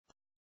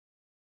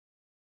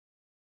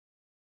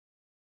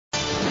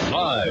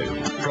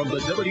Live from the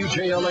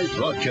WJLA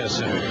Broadcast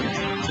Center,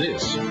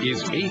 this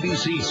is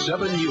ABC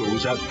 7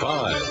 News at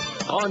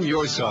 5 on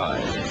your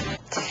side.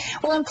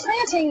 Well,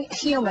 implanting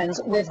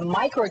humans with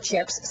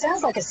microchips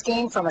sounds like a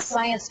scheme from a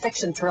science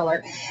fiction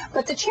thriller,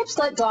 but the chips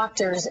let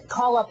doctors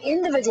call up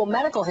individual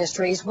medical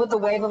histories with the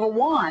wave of a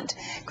wand.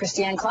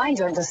 Christiane Klein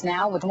joins us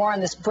now with more on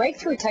this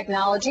breakthrough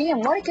technology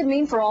and what it could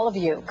mean for all of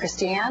you.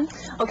 Christiane?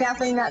 Well,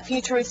 Kathleen, that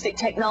futuristic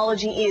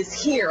technology is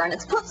here, and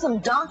it's put some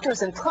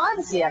doctors and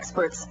privacy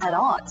experts at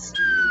odds.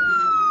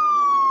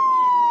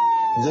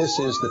 This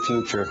is the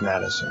future of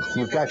medicine.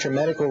 You've got your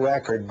medical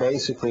record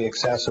basically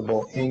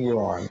accessible in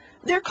your arm.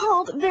 They're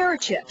called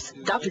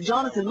Microchipped. Dr.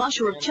 Jonathan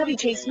Musher of Chevy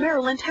Chase,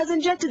 Maryland, has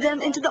injected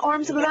them into the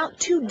arms of about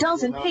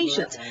 24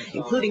 patients,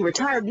 including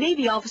retired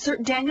Navy officer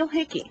Daniel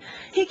Hickey.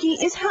 Hickey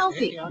is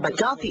healthy, but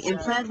got the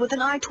implant with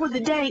an eye toward the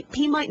day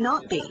he might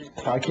not be.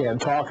 I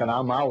can't talk and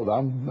I'm out.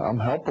 I'm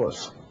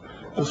helpless.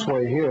 This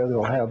way here,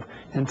 they'll have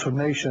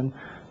information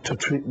to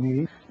treat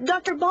me.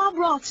 Dr. Bob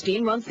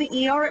Rothstein runs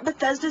the ER at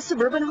Bethesda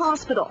Suburban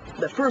Hospital,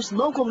 the first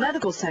local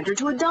medical center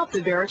to adopt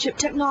the Microchipped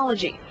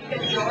technology.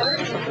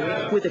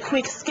 With a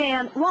quick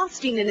scan,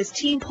 Rothstein and his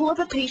team pull up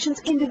a patient's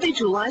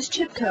individualized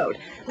chip code.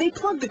 They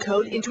plug the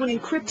code into an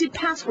encrypted,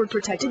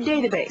 password-protected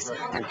database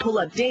and pull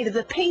up data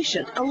the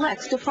patient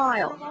elects to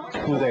file.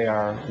 Who they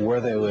are,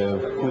 where they live,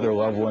 who their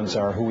loved ones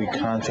are, who we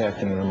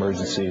contact in an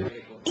emergency.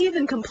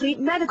 Even complete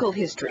medical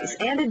histories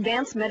and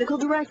advanced medical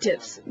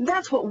directives.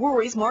 That's what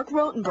worries Mark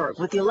Rotenberg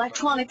with the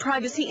Electronic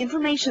Privacy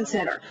Information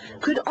Center.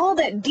 Could all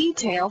that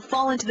detail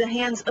fall into the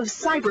hands of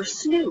cyber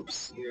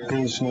snoops?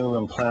 These new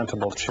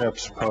implantable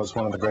chips pose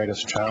one of the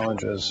greatest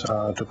challenges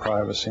to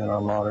privacy in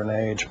our modern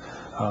age.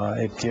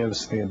 It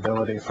gives the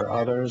ability for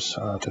others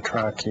to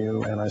track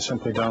you, and I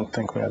simply don't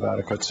think we have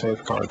adequate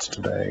safeguards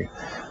today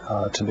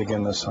to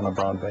begin this on a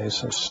broad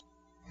basis.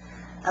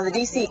 Now, the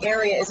D.C.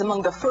 area is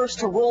among the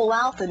first to roll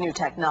out the new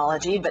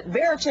technology, but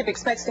Microchipped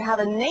expects to have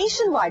a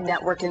nationwide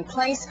network in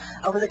place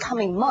over the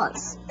coming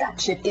months. That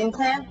chip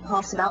implant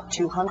costs about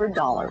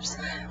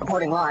 $200.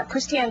 Reporting live,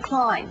 Christiane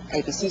Klein,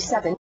 ABC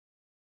 7.